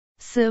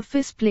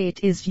surface plate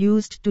is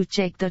used to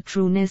check the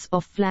trueness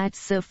of flat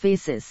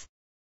surfaces.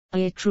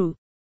 A. True.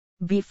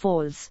 B.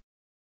 False.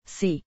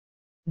 C.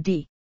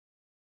 D.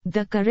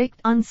 The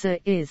correct answer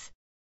is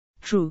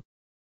true.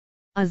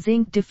 A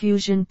zinc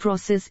diffusion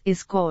process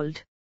is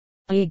called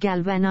A.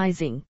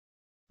 Galvanizing.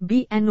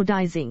 B.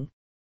 Anodizing.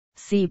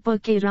 C.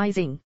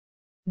 Perchlorizing.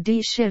 D.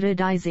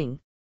 Sherrodizing.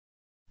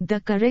 The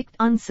correct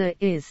answer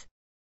is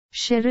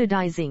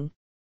sherrodizing.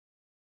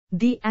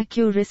 The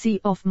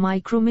accuracy of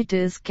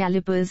micrometers,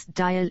 calipers,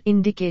 dial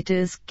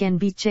indicators can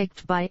be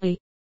checked by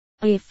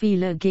A.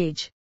 Feeler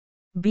gauge.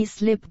 B.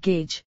 Slip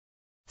gauge.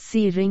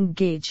 C. Ring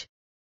gauge.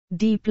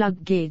 D.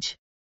 Plug gauge.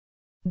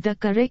 The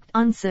correct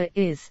answer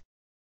is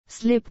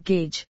slip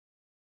gauge.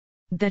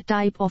 The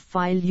type of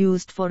file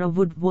used for a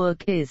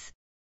woodwork is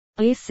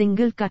A.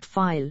 Single cut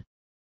file.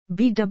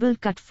 B. Double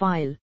cut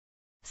file.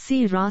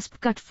 C. Rasp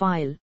cut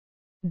file.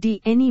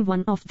 D. Any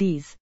one of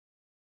these.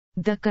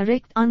 The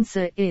correct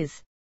answer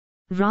is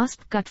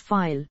rasp cut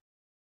file.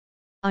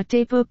 A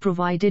taper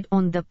provided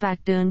on the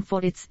pattern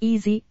for its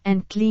easy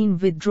and clean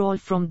withdrawal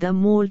from the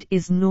mold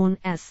is known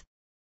as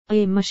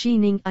A.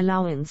 Machining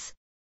allowance.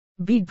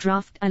 B.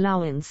 Draft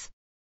allowance.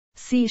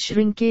 C.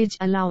 Shrinkage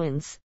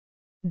allowance.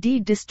 D.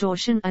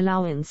 Distortion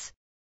allowance.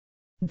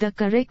 The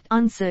correct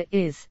answer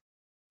is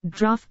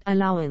draft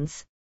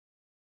allowance.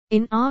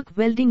 In arc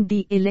welding,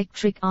 the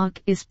electric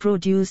arc is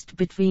produced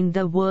between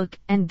the work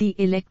and the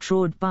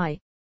electrode by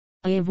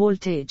A.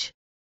 Voltage.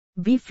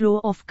 B. Flow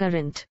of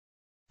current.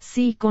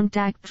 C.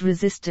 Contact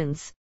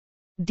resistance.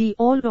 D.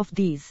 All of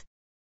these.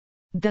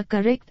 The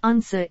correct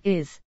answer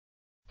is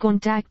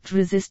contact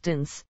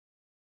resistance.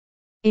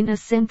 In a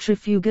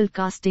centrifugal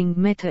casting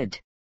method,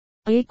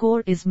 A.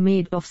 Core is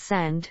made of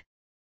sand.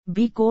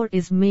 B. Core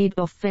is made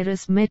of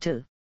ferrous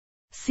metal.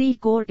 C.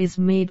 Core is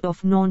made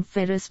of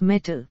non-ferrous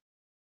metal.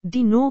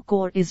 D. No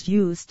core is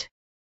used.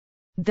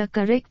 The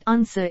correct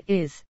answer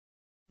is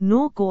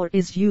no core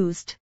is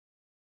used.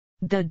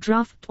 The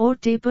draft or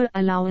taper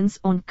allowance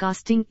on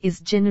casting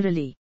is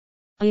generally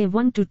A.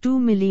 1 to 2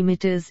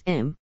 mm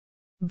M.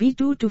 B.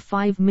 2 to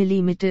 5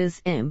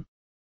 mm M.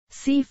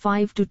 C.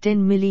 5 to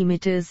 10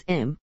 mm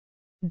M.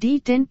 D.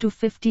 10 to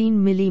 15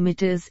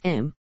 mm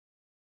M.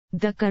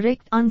 The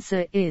correct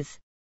answer is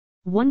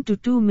 1 to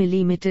 2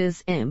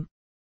 mm M.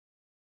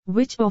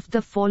 Which of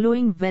the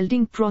following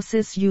welding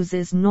process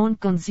uses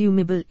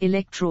non-consumable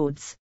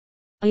electrodes?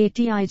 A.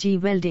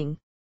 TIG welding.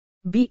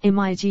 B.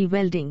 MIG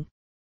welding.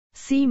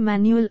 C.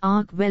 Manual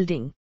arc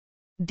welding.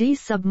 D.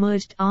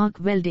 Submerged arc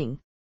welding.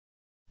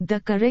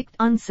 The correct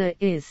answer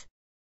is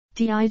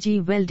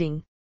TIG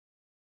welding.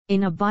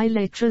 In a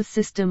bilateral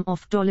system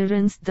of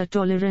tolerance, the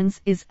tolerance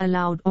is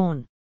allowed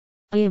on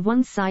A.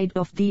 one side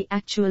of the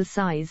actual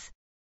size.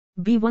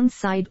 B. one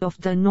side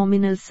of the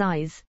nominal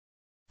size.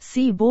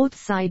 C. both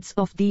sides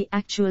of the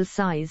actual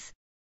size.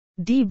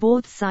 D.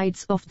 both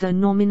sides of the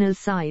nominal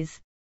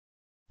size.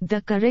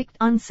 The correct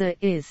answer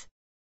is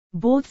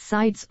both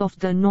sides of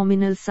the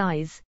nominal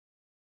size.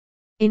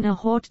 In a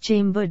hot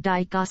chamber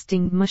die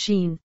casting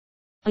machine,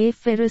 A.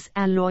 ferrous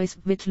alloys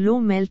with low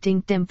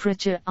melting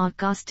temperature are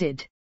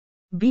casted.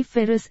 B.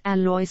 ferrous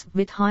alloys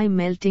with high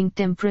melting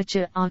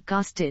temperature are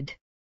casted.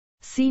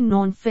 C.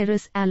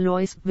 non-ferrous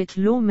alloys with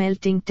low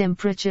melting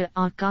temperature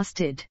are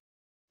casted.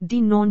 D.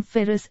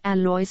 non-ferrous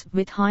alloys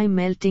with high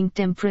melting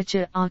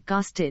temperature are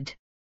casted.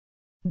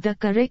 The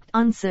correct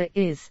answer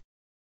is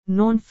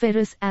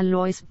non-ferrous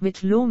alloys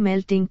with low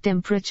melting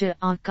temperature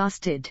are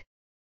casted.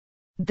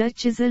 The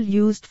chisel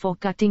used for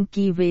cutting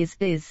keyways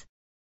is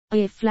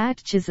A.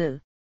 flat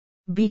chisel.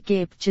 B.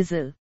 cape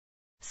chisel.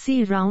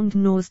 C.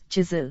 round-nosed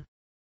chisel.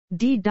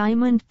 D.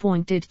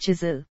 diamond-pointed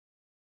chisel.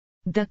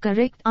 The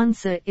correct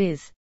answer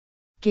is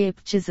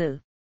cape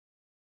chisel.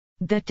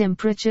 The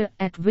temperature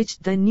at which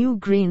the new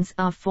grains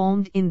are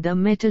formed in the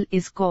metal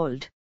is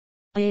called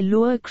A.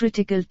 lower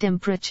critical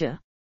temperature.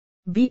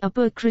 B.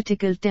 upper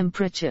critical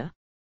temperature.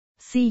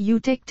 C.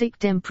 eutectic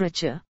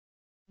temperature.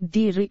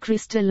 D.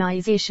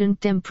 recrystallization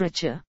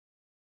temperature.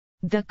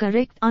 The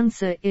correct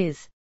answer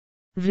is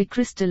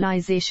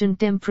recrystallization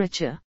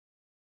temperature.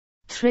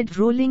 Thread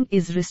rolling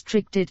is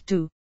restricted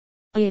to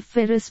A.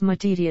 ferrous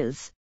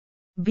materials.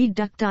 B.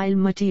 ductile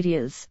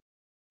materials.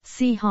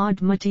 C.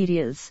 hard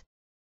materials.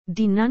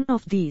 D. none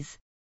of these.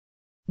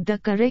 The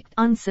correct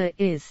answer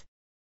is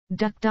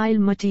ductile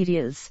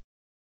materials.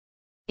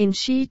 In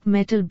sheet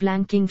metal,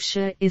 blanking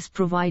shear is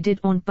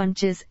provided on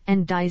punches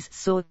and dies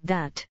so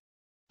that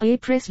A.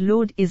 press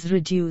load is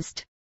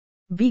reduced.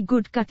 B.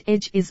 good cut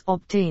edge is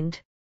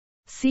obtained.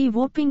 C.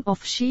 warping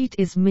of sheet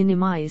is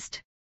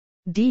minimized.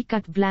 D.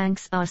 cut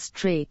blanks are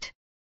straight.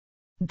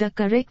 The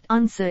correct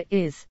answer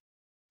is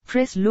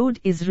press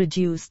load is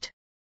reduced.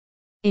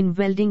 In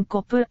welding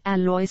copper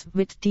alloys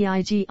with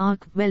TIG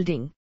arc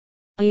welding,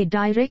 A.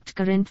 direct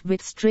current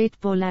with straight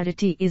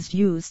polarity is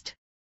used.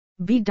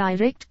 B.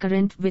 direct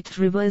current with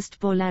reversed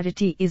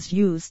polarity is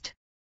used.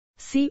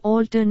 C.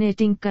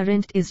 alternating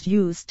current is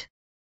used.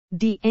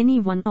 D.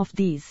 any one of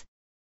these.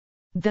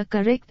 The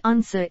correct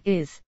answer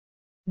is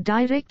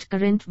direct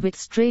current with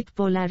straight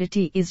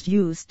polarity is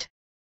used.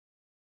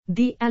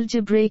 The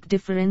algebraic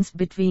difference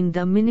between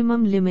the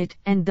minimum limit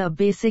and the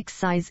basic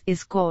size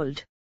is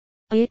called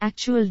A.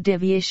 Actual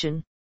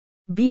deviation,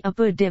 B.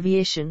 Upper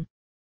deviation,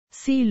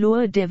 C.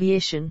 Lower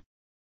deviation,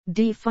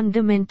 D.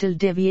 Fundamental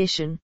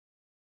deviation.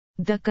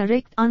 The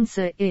correct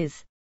answer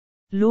is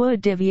lower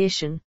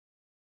deviation.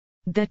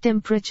 The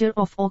temperature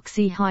of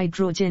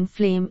oxyhydrogen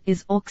flame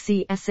is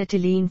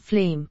oxyacetylene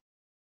flame.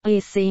 A.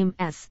 Same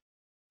as,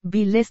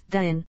 B. Less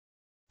than,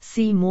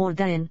 C. More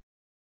than,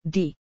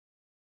 D.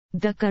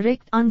 The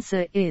correct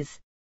answer is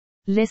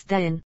less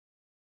than.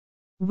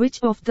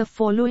 Which of the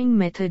following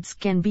methods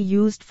can be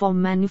used for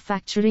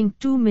manufacturing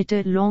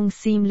 2-meter-long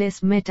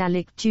seamless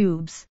metallic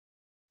tubes?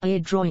 A.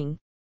 Drawing,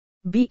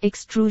 B.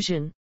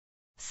 Extrusion,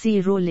 C.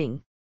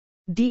 Rolling,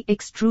 D.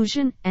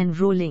 Extrusion and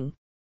rolling.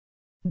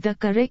 The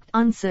correct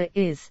answer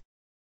is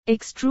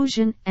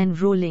extrusion and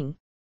rolling.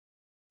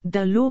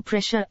 The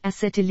low-pressure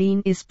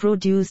acetylene is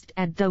produced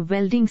at the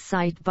welding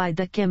site by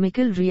the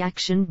chemical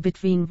reaction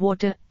between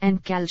water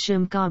and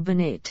calcium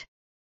carbonate.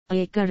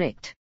 A.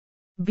 Correct,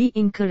 B.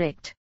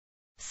 Incorrect,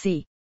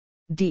 C.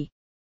 D.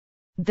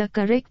 The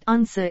correct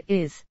answer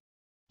is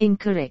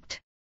incorrect.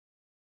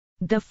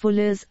 The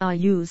fullers are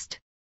used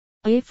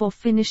A. for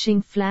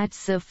finishing flat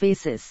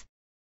surfaces,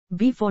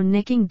 B. for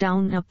necking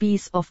down a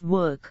piece of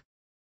work,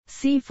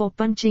 C. for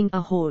punching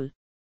a hole,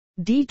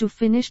 D. to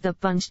finish the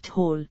punched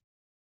hole.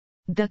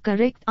 The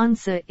correct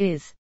answer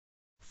is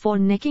for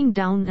necking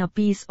down a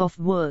piece of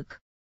work.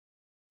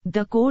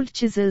 The cold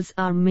chisels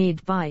are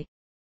made by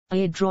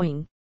A.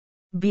 Drawing,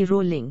 B.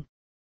 Rolling,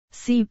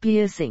 C.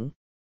 Piercing,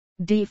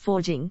 D.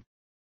 Forging.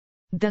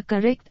 The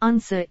correct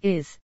answer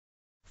is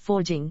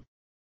forging.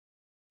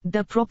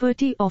 The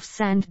property of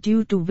sand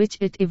due to which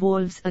it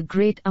evolves a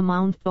great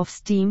amount of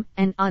steam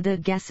and other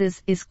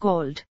gases is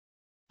called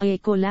A.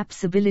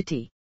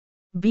 Collapsibility,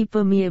 B.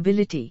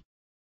 Permeability,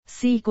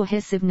 C.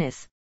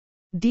 Cohesiveness,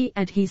 D.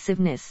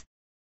 Adhesiveness.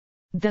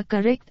 The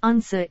correct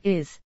answer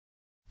is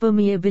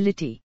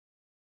permeability.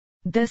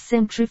 The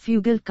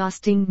centrifugal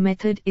casting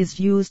method is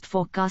used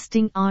for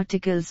casting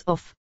articles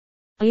of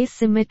A.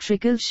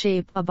 Symmetrical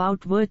shape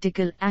about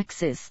vertical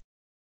axis,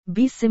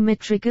 B.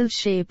 Symmetrical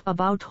shape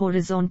about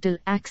horizontal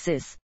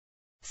axis,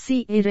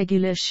 C.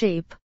 Irregular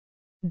shape,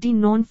 D.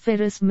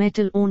 Non-ferrous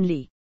metal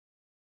only.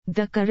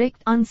 The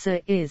correct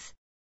answer is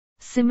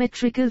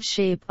symmetrical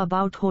shape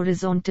about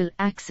horizontal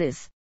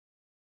axis.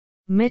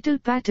 Metal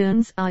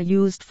patterns are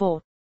used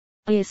for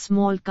A.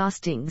 Small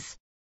castings,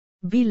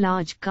 B.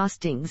 Large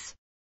castings,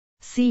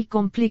 C.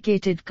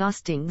 Complicated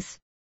castings,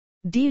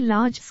 D.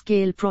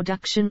 Large-scale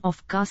production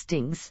of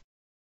castings.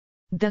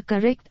 The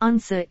correct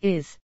answer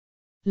is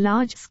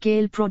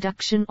large-scale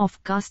production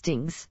of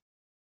castings.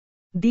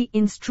 The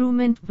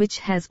instrument which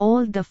has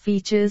all the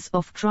features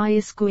of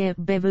tri-square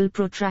bevel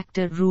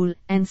protractor rule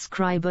and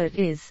scriber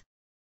is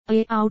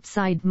A.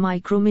 Outside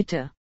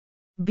micrometer,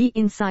 B.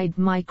 Inside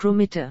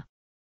micrometer,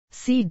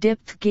 C.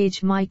 Depth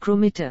gauge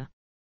micrometer,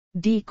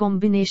 D.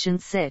 Combination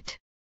set.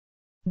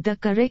 The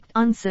correct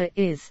answer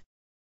is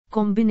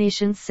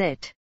combination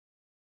set.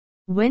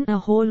 When a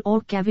hole or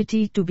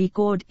cavity to be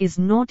cored is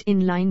not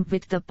in line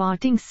with the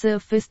parting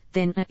surface,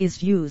 then A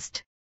is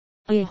used.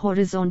 A.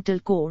 Horizontal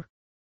core,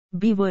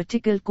 B.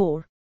 Vertical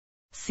core,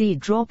 C.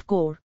 Drop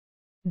core,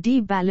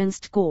 D.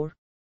 Balanced core.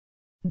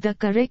 The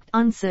correct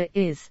answer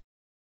is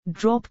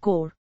drop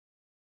core.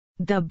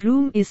 The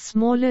broom is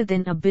smaller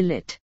than a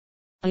billet.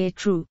 A.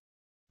 True,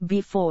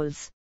 B.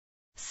 False,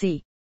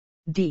 C.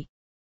 D.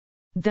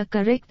 The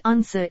correct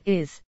answer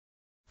is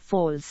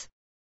false.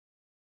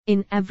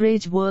 In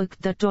average work,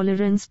 the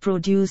tolerance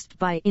produced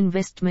by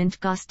investment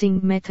casting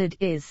method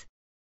is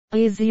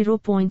A.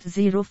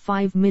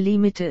 0.05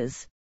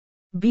 mm,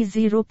 B.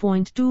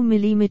 0.2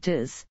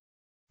 mm,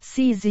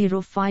 C.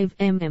 0.5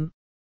 mm,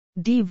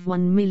 D.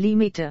 1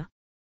 mm.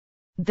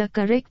 The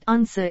correct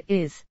answer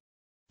is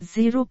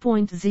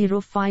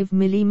 0.05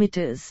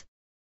 mm.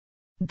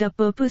 The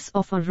purpose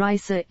of a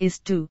riser is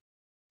to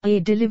A.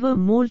 Deliver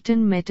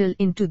molten metal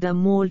into the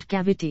mold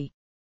cavity,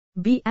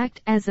 B.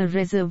 Act as a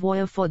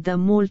reservoir for the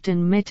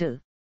molten metal,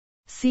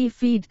 C.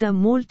 Feed the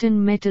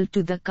molten metal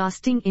to the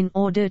casting in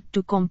order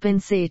to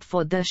compensate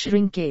for the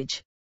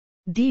shrinkage,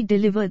 D.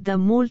 Deliver the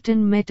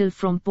molten metal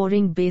from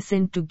pouring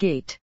basin to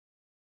gate.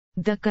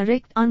 The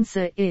correct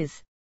answer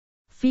is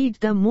feed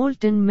the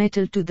molten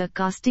metal to the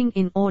casting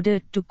in order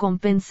to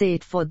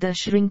compensate for the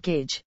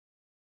shrinkage.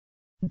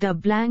 The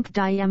blank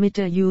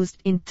diameter used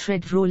in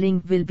thread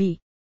rolling will be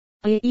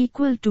A.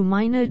 equal to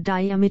minor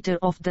diameter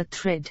of the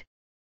thread,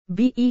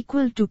 B.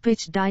 equal to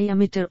pitch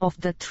diameter of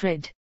the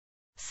thread,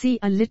 C.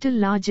 a little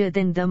larger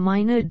than the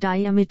minor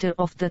diameter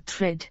of the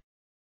thread,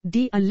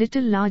 D. a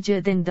little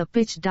larger than the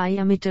pitch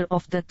diameter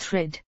of the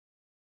thread.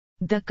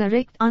 The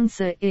correct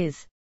answer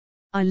is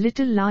a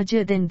little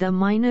larger than the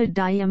minor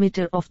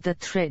diameter of the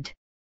thread.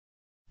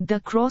 The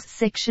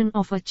cross-section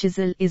of a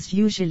chisel is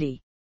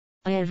usually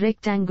A.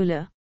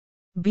 rectangular,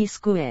 B.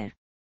 square,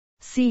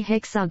 C.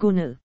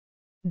 hexagonal,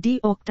 D.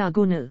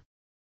 octagonal.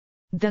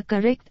 The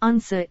correct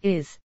answer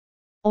is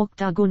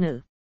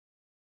octagonal.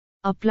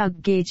 A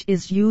plug gauge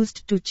is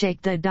used to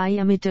check the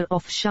diameter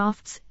of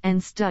shafts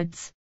and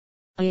studs.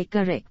 A.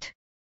 Correct.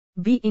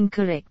 B.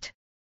 Incorrect.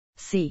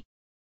 C.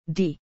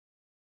 D.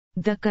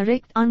 The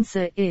correct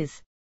answer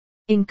is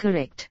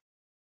incorrect.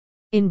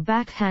 In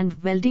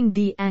backhand welding,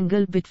 the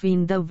angle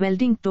between the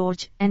welding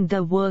torch and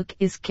the work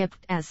is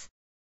kept as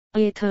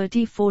A.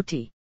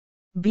 30-40,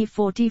 B.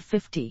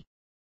 40-50,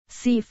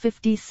 C.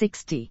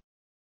 50-60,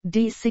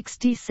 D.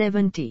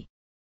 60-70.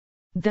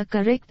 The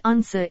correct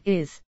answer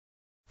is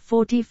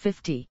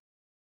 40-50.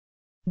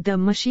 The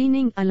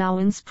machining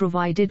allowance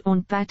provided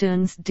on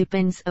patterns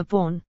depends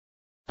upon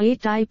A.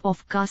 Type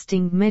of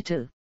casting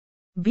metal,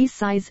 B.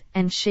 Size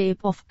and shape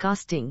of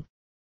casting,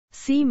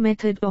 C.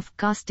 Method of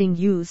casting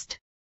used,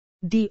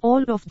 D.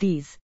 All of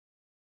these.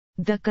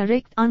 The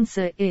correct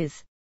answer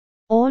is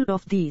all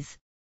of these.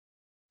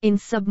 In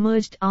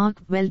submerged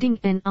arc welding,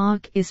 an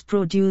arc is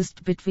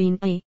produced between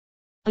A.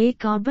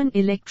 Carbon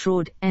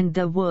electrode and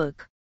the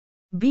work,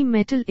 B.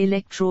 Metal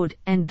electrode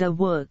and the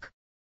work,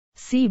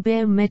 C.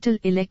 Bare metal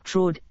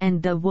electrode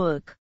and the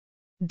work,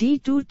 D.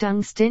 2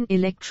 tungsten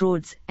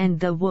electrodes and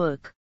the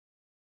work.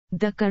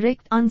 The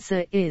correct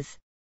answer is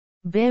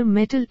bare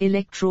metal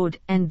electrode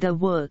and the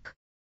work.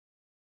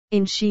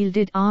 In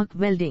shielded arc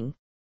welding,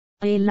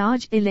 A.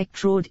 Large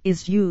electrode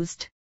is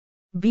used,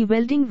 B.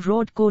 Welding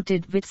rod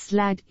coated with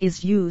slag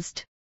is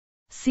used,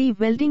 C.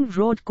 Welding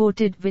rod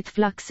coated with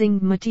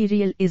fluxing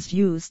material is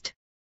used,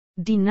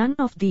 D. None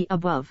of the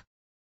above.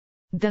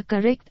 The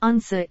correct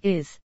answer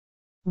is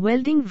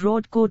welding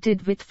rod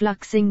coated with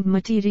fluxing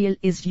material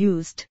is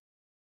used.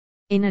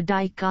 In a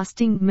die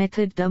casting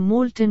method, the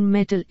molten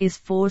metal is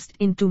forced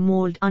into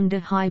mold under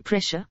high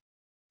pressure.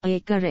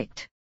 A.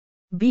 Correct.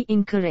 B.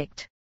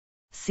 Incorrect.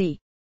 C.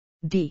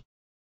 D.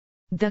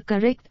 The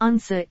correct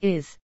answer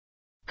is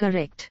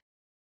correct.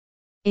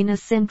 In a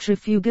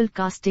centrifugal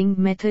casting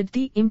method,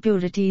 the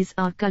impurities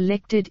are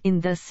collected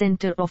in the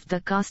center of the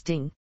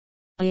casting.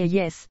 A.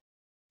 Yes.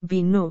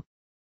 B. No.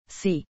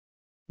 C.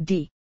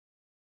 D.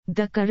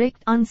 The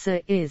correct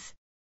answer is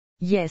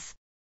yes.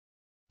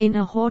 In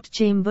a hot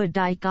chamber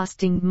die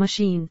casting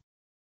machine,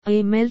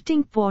 A.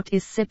 Melting pot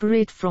is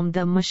separate from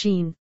the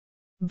machine,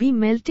 B.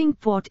 Melting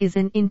pot is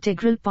an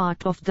integral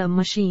part of the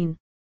machine,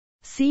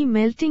 C.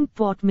 Melting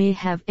pot may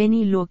have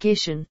any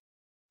location,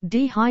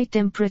 D. High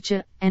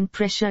temperature and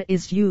pressure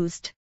is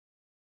used.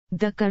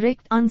 The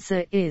correct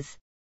answer is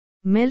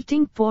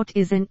melting pot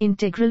is an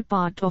integral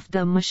part of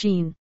the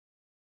machine.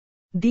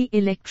 The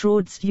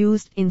electrodes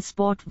used in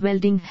spot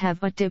welding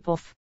have a tip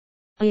of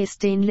A.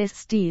 Stainless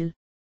steel,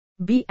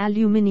 B.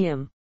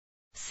 Aluminium,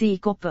 C.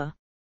 Copper,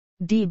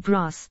 D.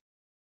 Brass.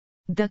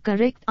 The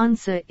correct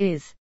answer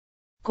is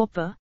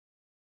copper.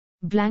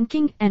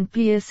 Blanking and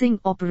piercing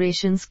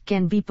operations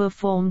can be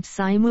performed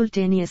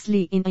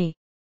simultaneously in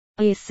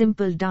A.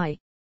 Simple die,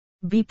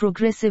 B.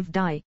 Progressive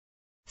die,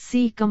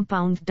 C.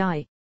 Compound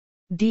die,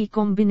 D.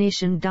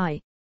 Combination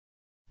die.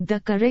 The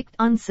correct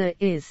answer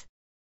is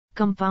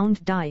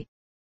compound die.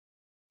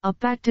 A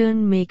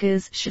pattern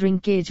maker's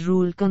shrinkage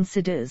rule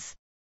considers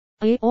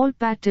A. All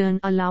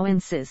pattern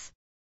allowances,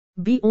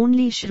 B.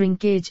 Only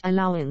shrinkage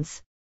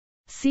allowance,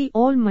 C.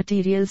 All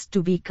materials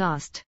to be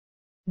cast,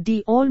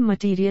 D. All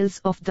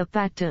materials of the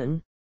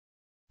pattern.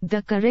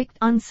 The correct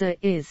answer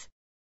is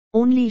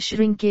only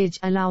shrinkage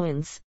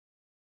allowance.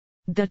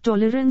 The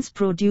tolerance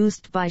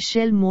produced by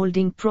shell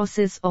molding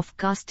process of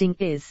casting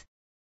is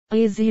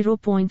A.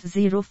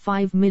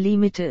 0.05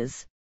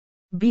 mm,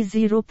 B.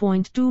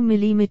 0.2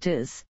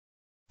 mm,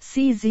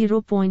 C.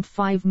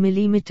 0.5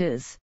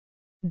 mm,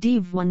 D.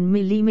 1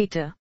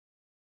 mm.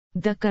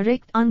 The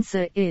correct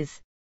answer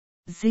is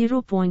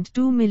 0.2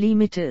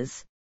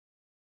 mm.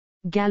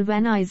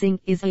 Galvanizing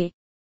is A.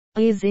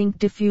 Zinc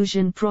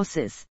diffusion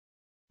process,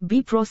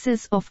 B.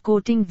 Process of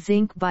coating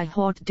zinc by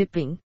hot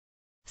dipping,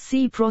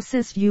 C.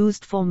 Process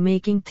used for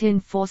making thin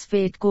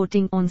phosphate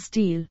coating on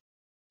steel,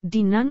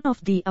 D. None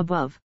of the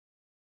above.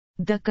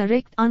 The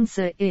correct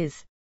answer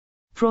is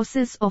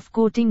process of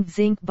coating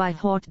zinc by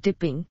hot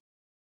dipping.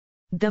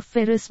 The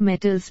ferrous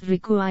metals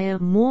require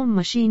more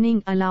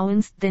machining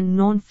allowance than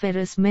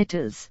non-ferrous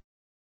metals.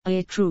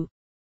 A. True,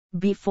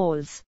 B.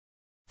 False,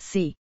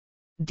 C.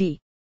 D.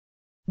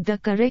 The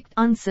correct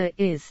answer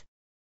is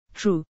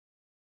true.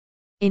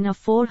 In a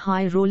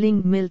 4-high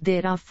rolling mill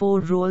there are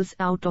 4 rolls,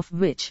 out of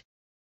which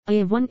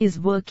A1 is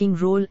working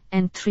roll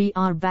and 3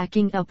 are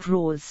backing up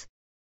rolls,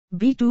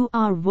 B2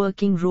 are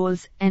working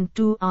rolls and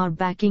 2 are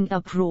backing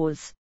up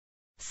rolls,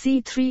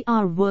 C3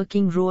 are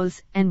working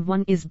rolls and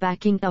 1 is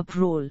backing up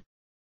roll,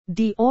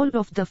 D. All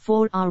of the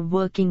 4 are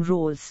working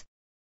rolls.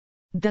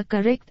 The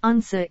correct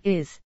answer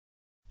is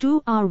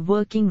 2 are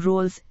working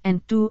rolls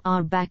and 2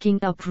 are backing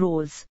up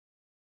rolls.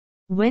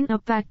 When a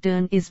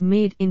pattern is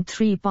made in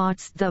 3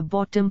 parts, the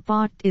bottom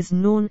part is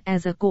known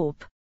as a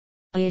cope.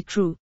 A.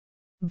 True,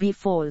 B.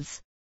 False,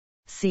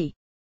 C.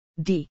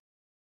 D.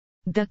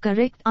 The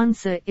correct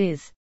answer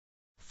is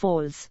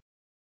false.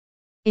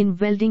 In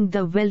welding,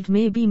 the weld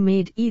may be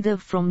made either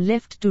from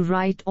left to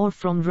right or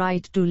from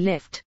right to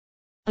left.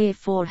 A.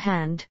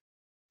 Forehand,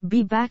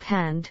 B.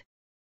 Backhand,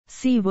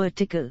 C.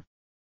 Vertical,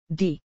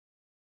 D.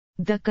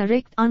 The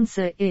correct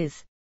answer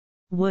is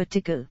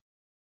vertical.